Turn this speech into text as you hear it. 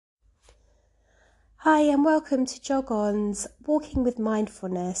Hi and welcome to Jog On's Walking with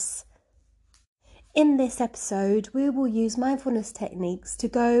Mindfulness. In this episode, we will use mindfulness techniques to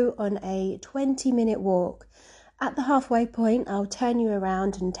go on a 20-minute walk. At the halfway point, I'll turn you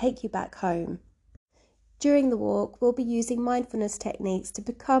around and take you back home. During the walk, we'll be using mindfulness techniques to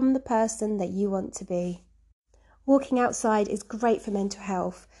become the person that you want to be. Walking outside is great for mental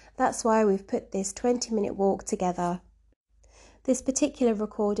health. That's why we've put this 20-minute walk together. This particular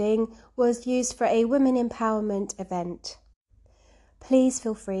recording was used for a women empowerment event. Please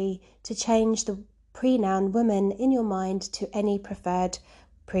feel free to change the pronoun woman in your mind to any preferred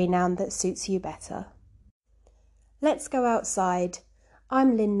pronoun that suits you better. Let's go outside.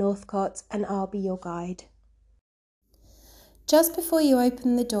 I'm Lynn Northcott and I'll be your guide. Just before you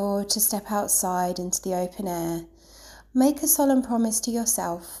open the door to step outside into the open air, make a solemn promise to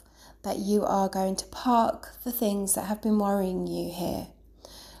yourself that you are going to park the things that have been worrying you here.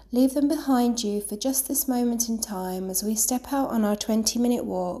 Leave them behind you for just this moment in time as we step out on our 20-minute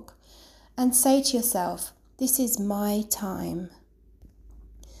walk and say to yourself, this is my time.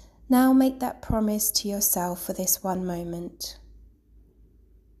 Now make that promise to yourself for this one moment.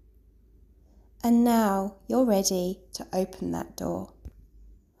 And now you're ready to open that door.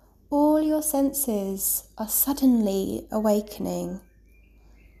 All your senses are suddenly awakening.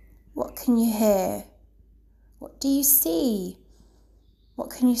 What can you hear? What do you see? What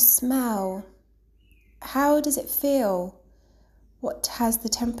can you smell? How does it feel? What has the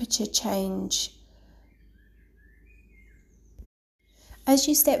temperature change? As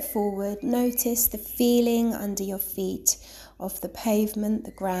you step forward, notice the feeling under your feet of the pavement,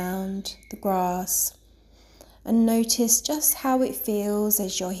 the ground, the grass, and notice just how it feels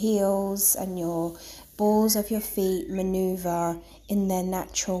as your heels and your balls of your feet maneuver in their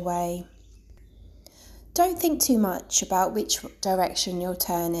natural way. Don't think too much about which direction you're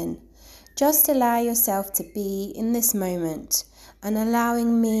turning. Just allow yourself to be in this moment and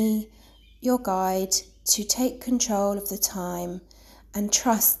allowing me, your guide, to take control of the time and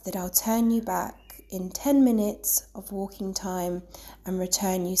trust that I'll turn you back in 10 minutes of walking time and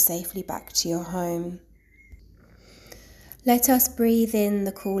return you safely back to your home. Let us breathe in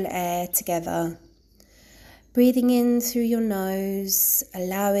the cool air together. Breathing in through your nose,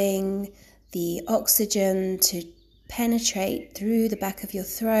 allowing the oxygen to penetrate through the back of your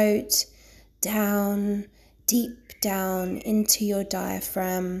throat, down, deep down into your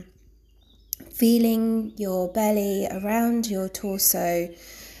diaphragm, feeling your belly around your torso,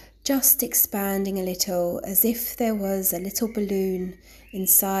 just expanding a little as if there was a little balloon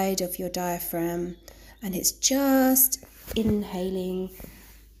inside of your diaphragm, and it's just inhaling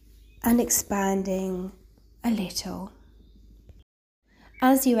and expanding a little.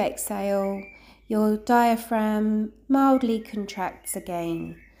 As you exhale, your diaphragm mildly contracts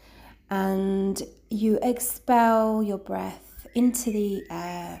again and you expel your breath into the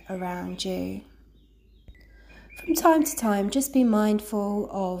air around you. From time to time, just be mindful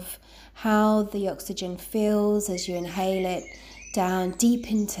of how the oxygen feels as you inhale it down deep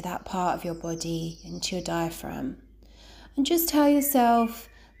into that part of your body, into your diaphragm. And just tell yourself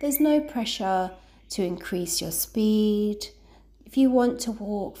there's no pressure to increase your speed. If you want to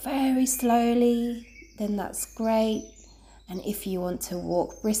walk very slowly, then that's great. And if you want to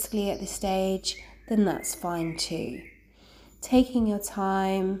walk briskly at this stage, then that's fine too. Taking your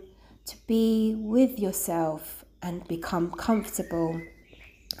time to be with yourself and become comfortable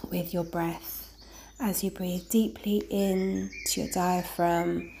with your breath as you breathe deeply in to your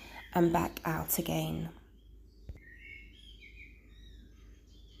diaphragm and back out again.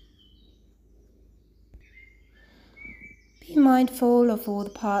 Be mindful of all the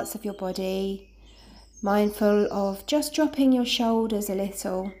parts of your body, mindful of just dropping your shoulders a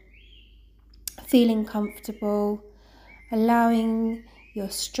little, feeling comfortable, allowing your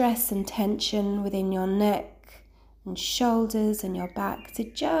stress and tension within your neck and shoulders and your back to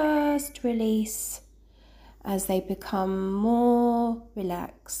just release as they become more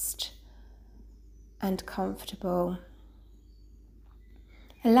relaxed and comfortable.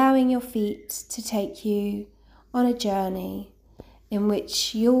 Allowing your feet to take you on a journey in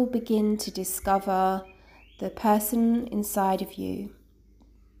which you'll begin to discover the person inside of you,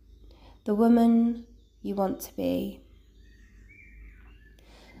 the woman you want to be.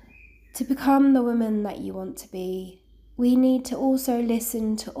 To become the woman that you want to be, we need to also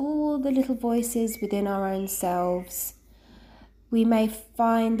listen to all the little voices within our own selves. We may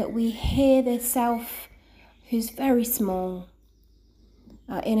find that we hear the self who's very small,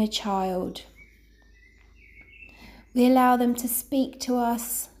 our inner child. We allow them to speak to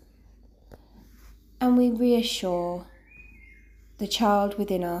us and we reassure the child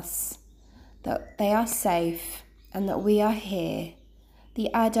within us that they are safe and that we are here,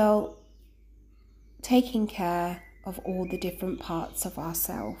 the adult, taking care of all the different parts of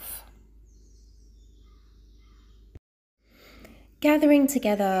ourself. Gathering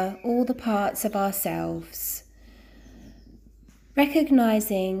together all the parts of ourselves,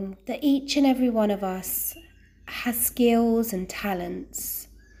 recognizing that each and every one of us has skills and talents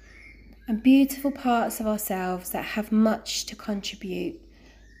and beautiful parts of ourselves that have much to contribute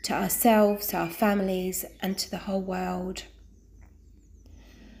to ourselves, to our families, and to the whole world.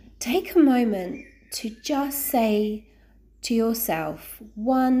 Take a moment to just say to yourself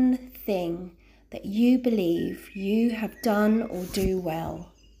one thing that you believe you have done or do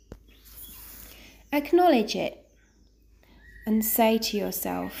well. Acknowledge it and say to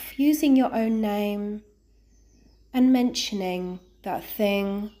yourself, using your own name and mentioning that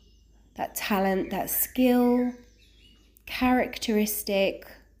thing, that talent, that skill, characteristic,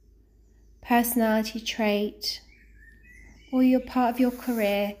 personality trait, or your part of your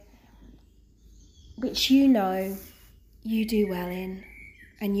career which you know you do well in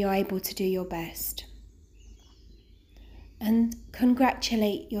and you're able to do your best. And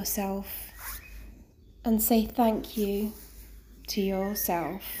congratulate yourself and say thank you to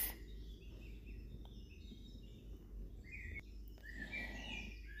yourself.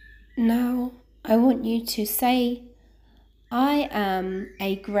 Now I want you to say, I am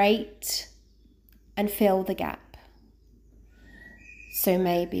a great, and fill the gap. So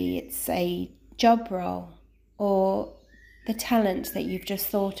maybe it's a job role or the talent that you've just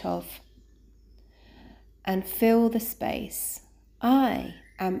thought of, and fill the space. I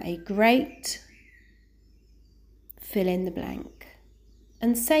am a great, fill in the blank.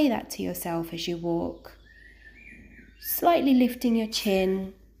 And say that to yourself as you walk, slightly lifting your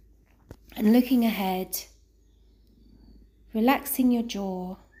chin and looking ahead, relaxing your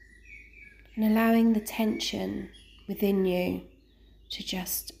jaw and allowing the tension within you to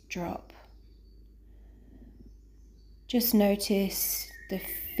just drop. Just notice the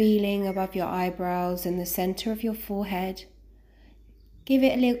feeling above your eyebrows and the center of your forehead. Give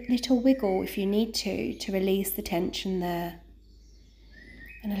it a little wiggle if you need to release the tension there.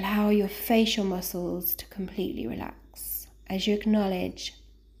 And allow your facial muscles to completely relax as you acknowledge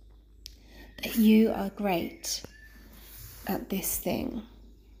that you are great at this thing.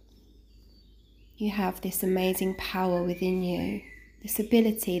 You have this amazing power within you, this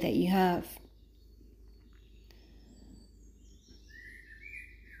ability that you have.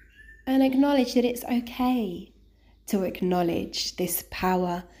 And acknowledge that it's okay to acknowledge this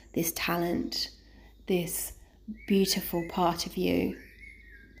power, this talent, this beautiful part of you.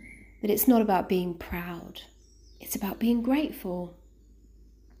 That it's not about being proud, it's about being grateful.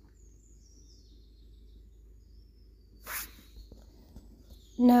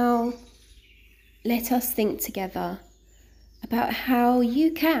 Now, let us think together about how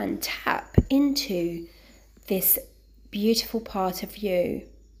you can tap into this beautiful part of you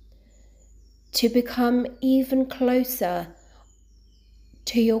to become even closer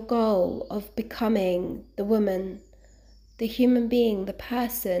to your goal of becoming the woman, the human being, the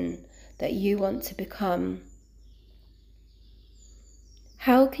person that you want to become.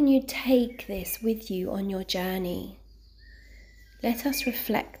 How can you take this with you on your journey? Let us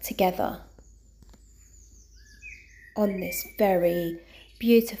reflect together on this very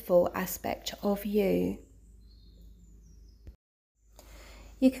beautiful aspect of you.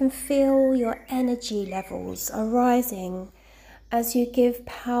 You can feel your energy levels are rising as you give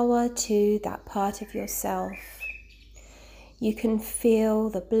power to that part of yourself. You can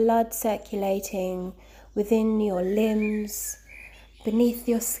feel the blood circulating within your limbs, beneath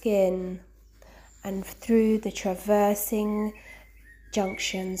your skin, and through the traversing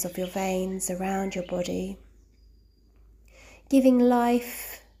junctions of your veins around your body, giving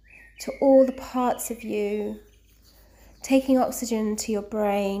life to all the parts of you, taking oxygen to your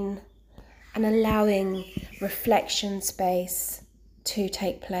brain and allowing reflection space to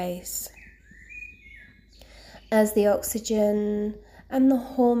take place. As the oxygen and the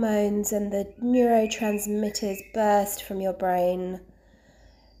hormones and the neurotransmitters burst from your brain,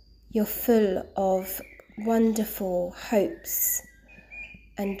 you're full of wonderful hopes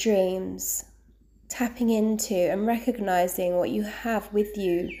and dreams, tapping into and recognizing what you have with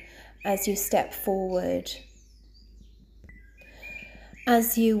you as you step forward.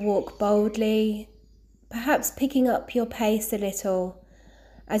 As you walk boldly, perhaps picking up your pace a little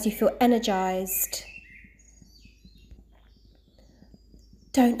as you feel energized.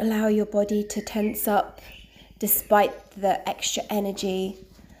 Don't allow your body to tense up despite the extra energy.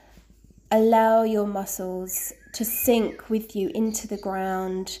 Allow your muscles to sink with you into the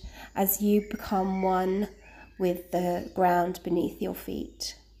ground as you become one with the ground beneath your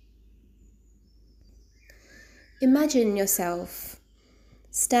feet. Imagine yourself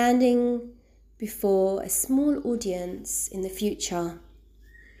standing before a small audience in the future,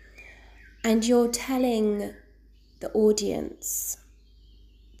 and you're telling the audience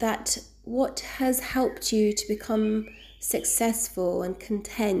that what has helped you to become successful and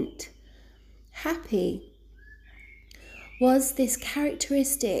content, happy, was this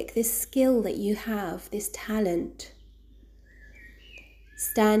characteristic, this skill that you have, this talent.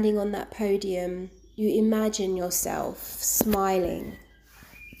 Standing on that podium, you imagine yourself smiling.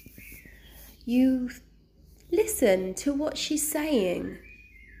 You listen to what she's saying.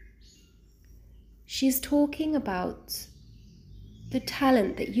 She's talking about the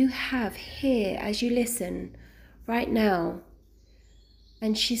talent that you have here as you listen right now.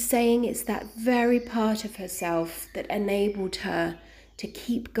 And she's saying it's that very part of herself that enabled her to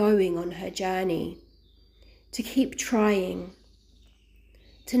keep going on her journey, to keep trying,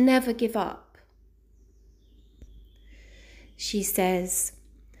 to never give up. She says,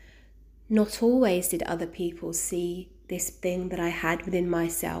 not always did other people see this thing that I had within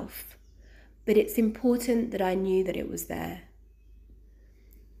myself, but it's important that I knew that it was there.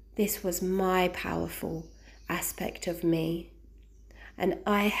 This was my powerful aspect of me, and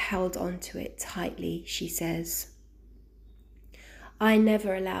I held on to it tightly, she says. I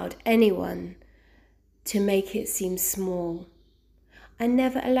never allowed anyone to make it seem small. I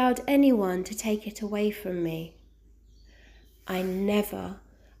never allowed anyone to take it away from me. I never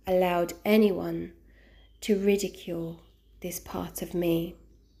allowed anyone to ridicule this part of me.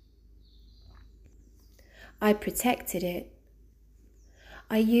 I protected it.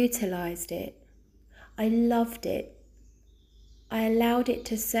 I utilized it. I loved it. I allowed it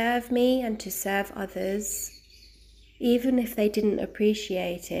to serve me and to serve others, even if they didn't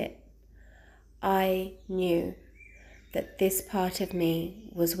appreciate it. I knew that this part of me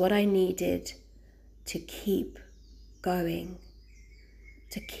was what I needed to keep going,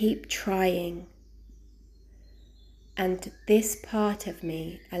 to keep trying. And this part of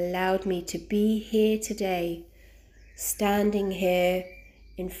me allowed me to be here today, standing here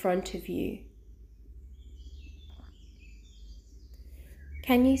in front of you.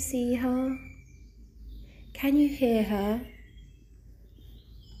 Can you see her? Can you hear her?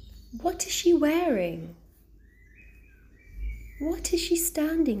 What is she wearing? What is she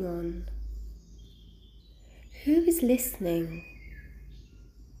standing on? Who is listening?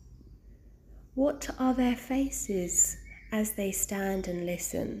 What are their faces as they stand and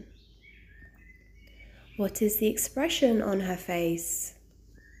listen? What is the expression on her face?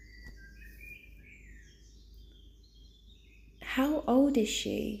 How old is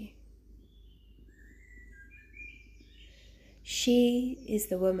she? She is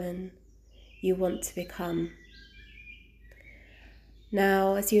the woman you want to become.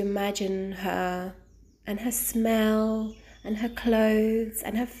 Now, as you imagine her and her smell and her clothes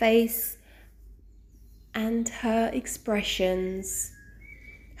and her face and her expressions,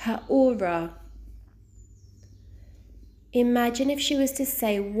 her aura, imagine if she was to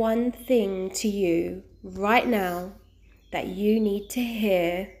say one thing to you right now that you need to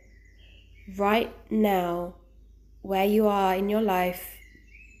hear right now where you are in your life.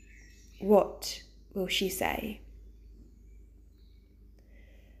 What will she say?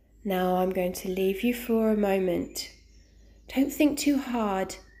 Now I'm going to leave you for a moment. Don't think too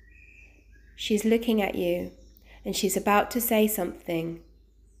hard. She's looking at you and she's about to say something.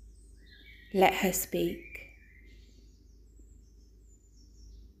 Let her speak.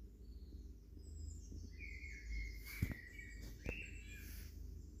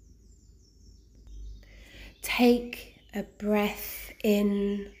 Take a breath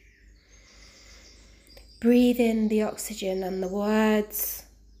in. Breathe in the oxygen and the words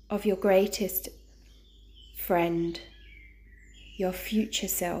of your greatest friend, your future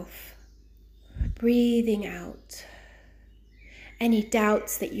self. Breathing out any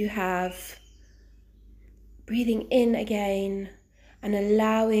doubts that you have. Breathing in again and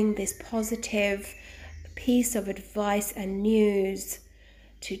allowing this positive piece of advice and news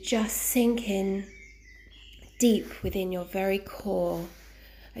to just sink in deep within your very core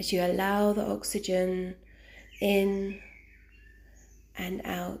as you allow the oxygen in and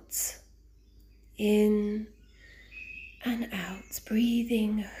out, in and out,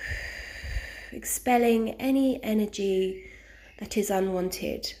 breathing, expelling any energy that is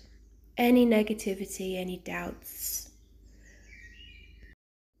unwanted, any negativity, any doubts.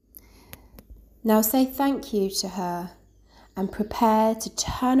 Now say thank you to her and prepare to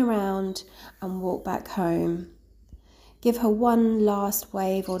turn around and walk back home. Give her one last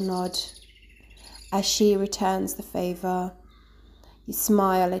wave or nod as she returns the favour. You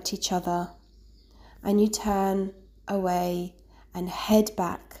smile at each other and you turn away and head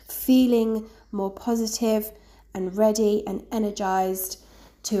back, feeling more positive and ready and energized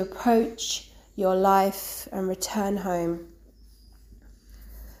to approach your life and return home.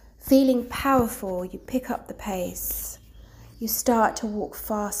 Feeling powerful, you pick up the pace. You start to walk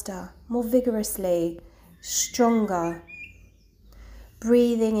faster, more vigorously, stronger.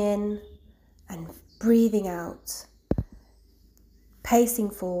 Breathing in and breathing out. Pacing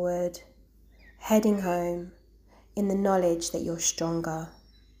forward, heading home in the knowledge that you're stronger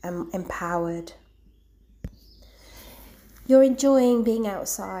and empowered. You're enjoying being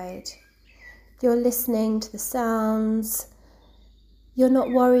outside. You're listening to the sounds. You're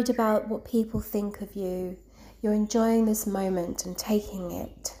not worried about what people think of you. You're enjoying this moment and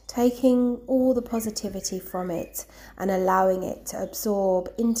taking all the positivity from it and allowing it to absorb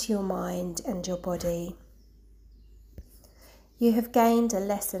into your mind and your body. You have gained a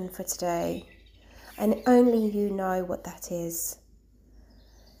lesson for today, and only you know what that is.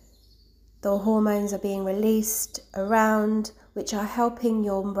 The hormones are being released around, which are helping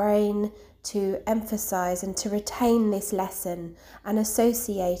your brain to emphasize and to retain this lesson and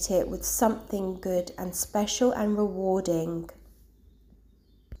associate it with something good and special and rewarding.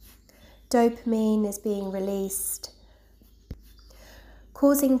 Dopamine is being released,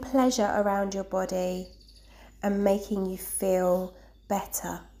 causing pleasure around your body and making you feel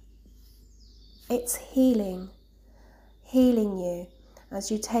better. It's healing you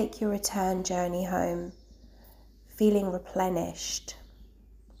as you take your return journey home, feeling replenished.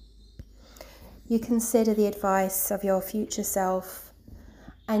 You consider the advice of your future self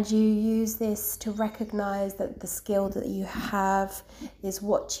and you use this to recognize that the skill that you have is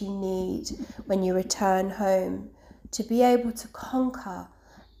what you need when you return home to be able to conquer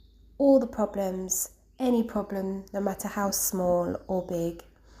all the problems, any problem, no matter how small or big.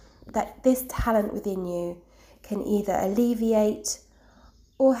 That this talent within you can either alleviate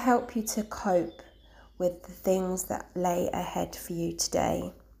or help you to cope with the things that lay ahead for you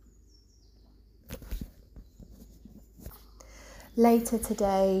today. Later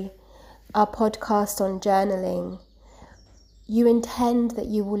today, our podcast on journaling, you intend that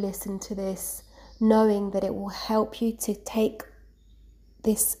you will listen to this knowing that it will help you to take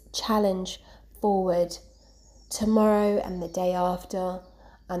this challenge forward tomorrow and the day after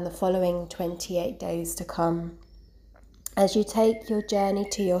and the following 28 days to come. As you take your journey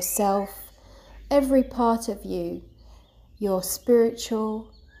to yourself, every part of you, your spiritual,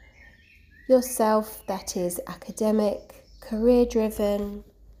 yourself that is academic, career-driven,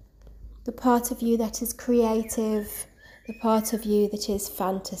 the part of you that is creative, the part of you that is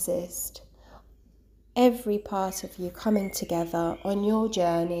fantasist, every part of you coming together on your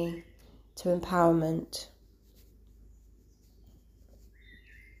journey to empowerment.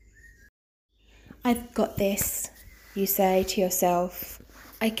 I've got this, you say to yourself.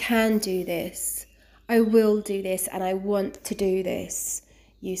 I can do this. I will do this and I want to do this,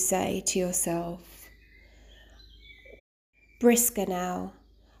 you say to yourself. Brisker now,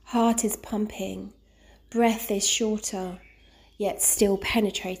 heart is pumping, breath is shorter, yet still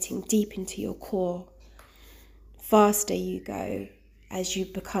penetrating deep into your core. Faster you go as you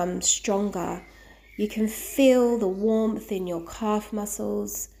become stronger. You can feel the warmth in your calf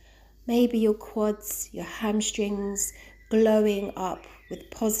muscles, maybe your quads, your hamstrings glowing up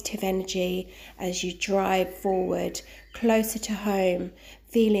with positive energy as you drive forward, closer to home,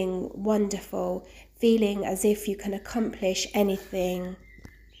 feeling wonderful, feeling as if you can accomplish anything.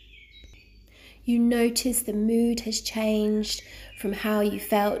 You notice the mood has changed from how you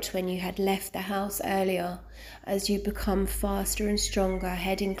felt when you had left the house earlier as you become faster and stronger,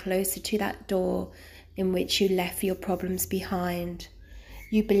 heading closer to that door in which you left your problems behind.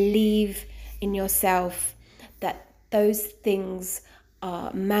 You believe in yourself that those things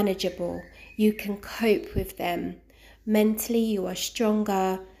are manageable. You can cope with them. Mentally, you are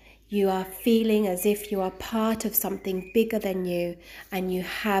stronger. You are feeling as if you are part of something bigger than you and you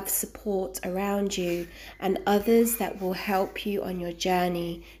have support around you and others that will help you on your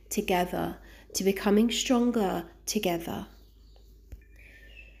journey together to becoming stronger together.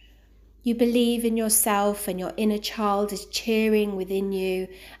 You believe in yourself and your inner child is cheering within you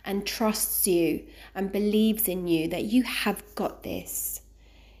and trusts you and believes in you that you have got this.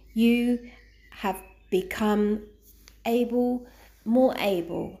 You have become more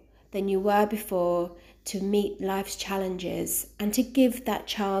able than you were before to meet life's challenges and to give that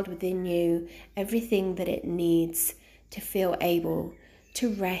child within you everything that it needs to feel able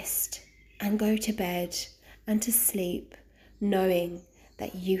to rest and go to bed and to sleep, knowing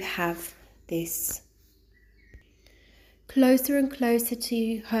that you have this. Closer and closer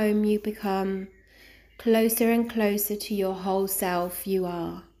to home you become, closer and closer to your whole self you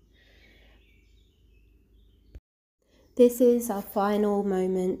are. This is our final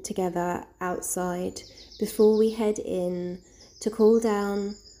moment together outside before we head in to cool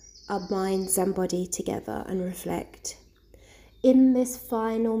down our minds and body together and reflect. In this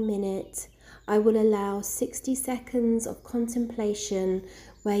final minute, I will allow 60 seconds of contemplation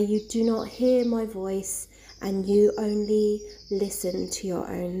where you do not hear my voice and you only listen to your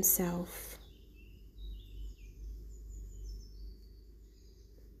own self.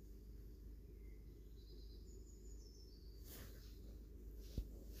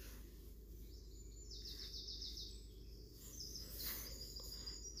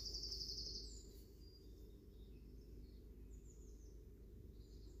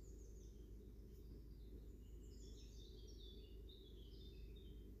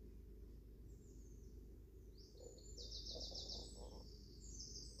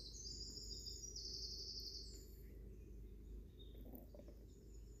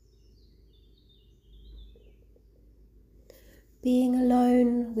 Being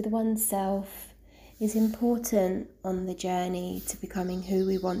alone with oneself is important on the journey to becoming who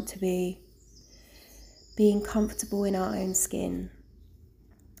we want to be. Being comfortable in our own skin,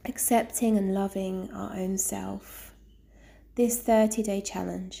 accepting and loving our own self. This 30-day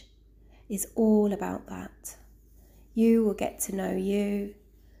challenge is all about that. You will get to know you,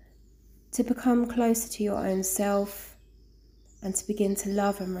 to become closer to your own self, and to begin to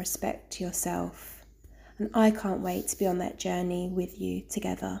love and respect yourself. And I can't wait to be on that journey with you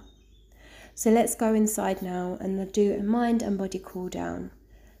together. So let's go inside now and do a mind and body cool down.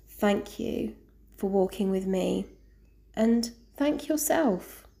 Thank you for walking with me, and thank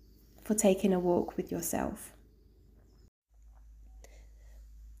yourself for taking a walk with yourself.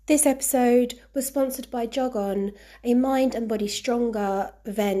 This episode was sponsored by Jog On, a Mind and Body Stronger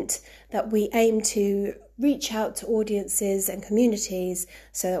event that we aim to reach out to audiences and communities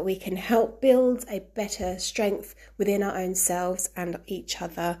so that we can help build a better strength within our own selves and each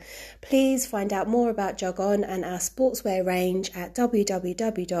other. Please find out more about Jog On and our sportswear range at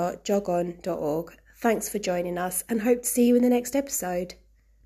www.jogon.org. Thanks for joining us and hope to see you in the next episode.